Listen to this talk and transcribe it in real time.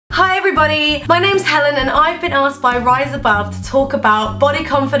Hi everybody, my name's Helen and I've been asked by Rise Above to talk about body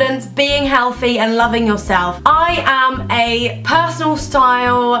confidence, being healthy and loving yourself. I am a personal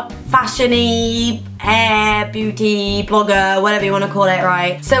style, fashion-y, hair, beauty, blogger, whatever you want to call it,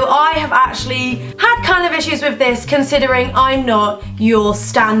 right? So I have actually had kind of issues with this considering I'm not your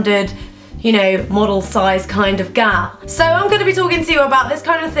standard, you know, model size kind of gal. So I'm going to be talking to you about this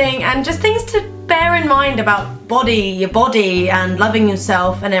kind of thing and just things to bear in mind about your body and loving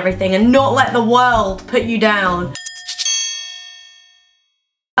yourself and everything, and not let the world put you down.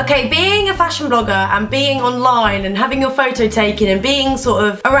 Okay, being a fashion blogger and being online and having your photo taken and being sort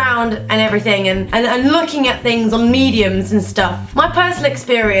of around and everything and looking at things on mediums and stuff, my personal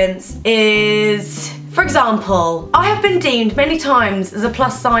experience is, for example, I have been deemed many times as a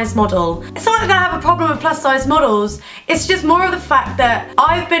plus size model. It's not like I have a problem with plus size models, it's just more of the fact that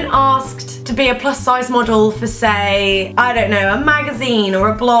I've been asked to be a plus size model for, say, I don't know, a magazine or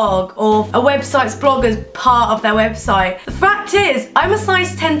a blog or a website's blogger's part of their website. The fact is, I'm a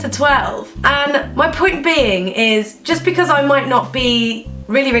size 10 to 12, and my point being is just because I might not be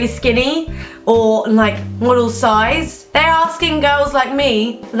really skinny or like model size, they're asking girls like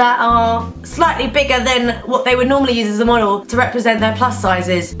me that are slightly bigger than what they would normally use as a model to represent their plus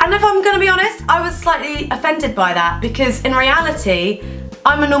sizes. And if I'm gonna be honest, I was slightly offended by that, because in reality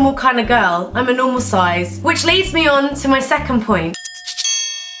I'm a normal kind of girl, I'm a normal size. Which leads me on to my second point.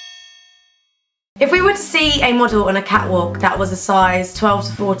 If we were to see a model on a catwalk that was a size 12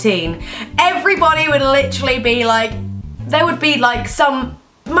 to 14, everybody would literally be like, there would be like some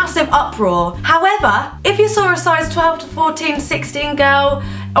massive uproar. However, if you saw a size 12 to 14, 16 girl,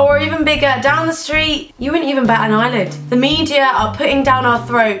 or even bigger down the street, you wouldn't even bat an eyelid. The media are putting down our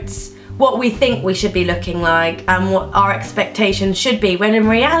throats what we think we should be looking like and what our expectations should be, when in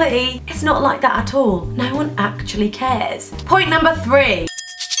reality, it's not like that at all. No one actually cares. Point number 3.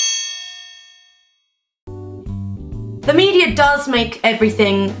 The media does make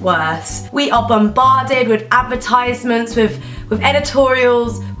everything worse. We are bombarded with advertisements, with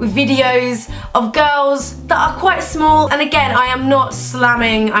editorials, with videos of girls that are quite small. And again, I am not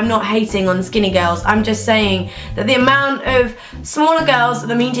slamming, I'm not hating on skinny girls. I'm just saying that the amount of smaller girls that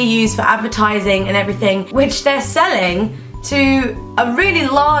the media use for advertising and everything, which they're selling to a really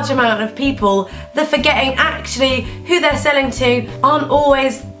large amount of people, they're forgetting actually who they're selling to aren't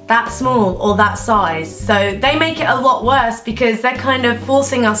always that small or that size. So they make it a lot worse because they're kind of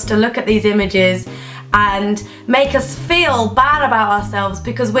forcing us to look at these images and make us feel bad about ourselves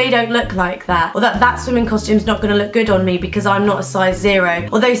because we don't look like that, or that swimming costume's not going to look good on me because I'm not a size 0,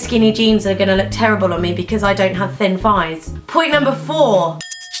 or those skinny jeans are going to look terrible on me because I don't have thin thighs. Point number 4.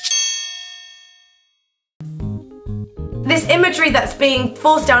 This imagery that's being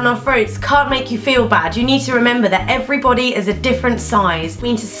forced down our throats can't make you feel bad. You need to remember that everybody is a different size.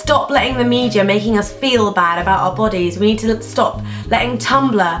 We need to stop letting the media making us feel bad about our bodies. We need to stop letting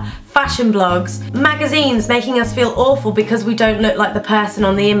Tumblr, fashion blogs, magazines making us feel awful because we don't look like the person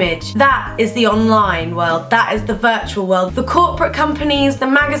on the image. That is the online world, that is the virtual world. The corporate companies, the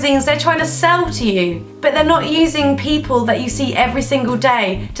magazines, they're trying to sell to you, but they're not using people that you see every single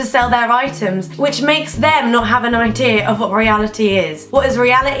day to sell their items, which makes them not have an idea of what reality is. What is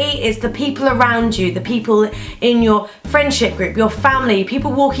reality is the people around you, the people in your friendship group, your family,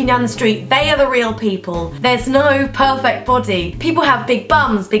 people walking down the street, they are the real people. There's no perfect body. People have big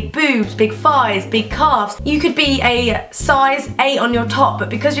bums, big boobs, big thighs, big calves. You could be a size 8 on your top, but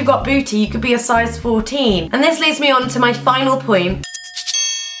because you've got booty, you could be a size 14. And this leads me on to my final point.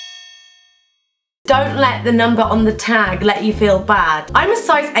 Don't let the number on the tag let you feel bad. I'm a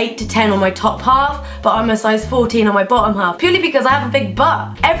size 8 to 10 on my top half, but I'm a size 14 on my bottom half, purely because I have a big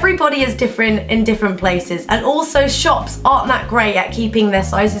butt. Everybody is different in different places, and also shops aren't that great at keeping their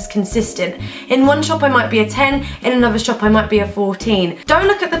sizes consistent. In one shop I might be a 10, in another shop I might be a 14. Don't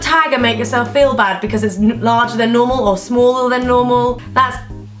look at the tag and make yourself feel bad because it's larger than normal or smaller than normal. That's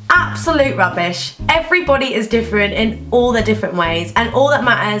absolute rubbish. Everybody is different in all their different ways, and all that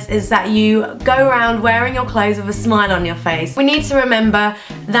matters is that you go around wearing your clothes with a smile on your face. We need to remember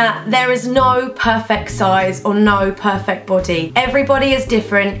that there is no perfect size or no perfect body. Everybody is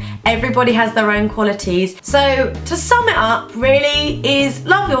different, everybody has their own qualities. So to sum it up really is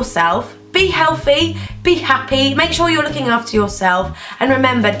love yourself, be healthy, be happy, make sure you're looking after yourself, and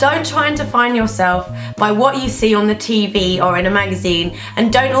remember, don't try and define yourself by what you see on the TV or in a magazine,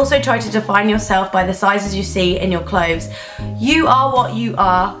 and don't also try to define yourself by the sizes you see in your clothes. You are what you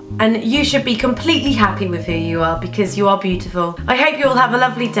are, and you should be completely happy with who you are because you are beautiful. I hope you all have a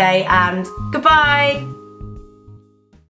lovely day, and goodbye!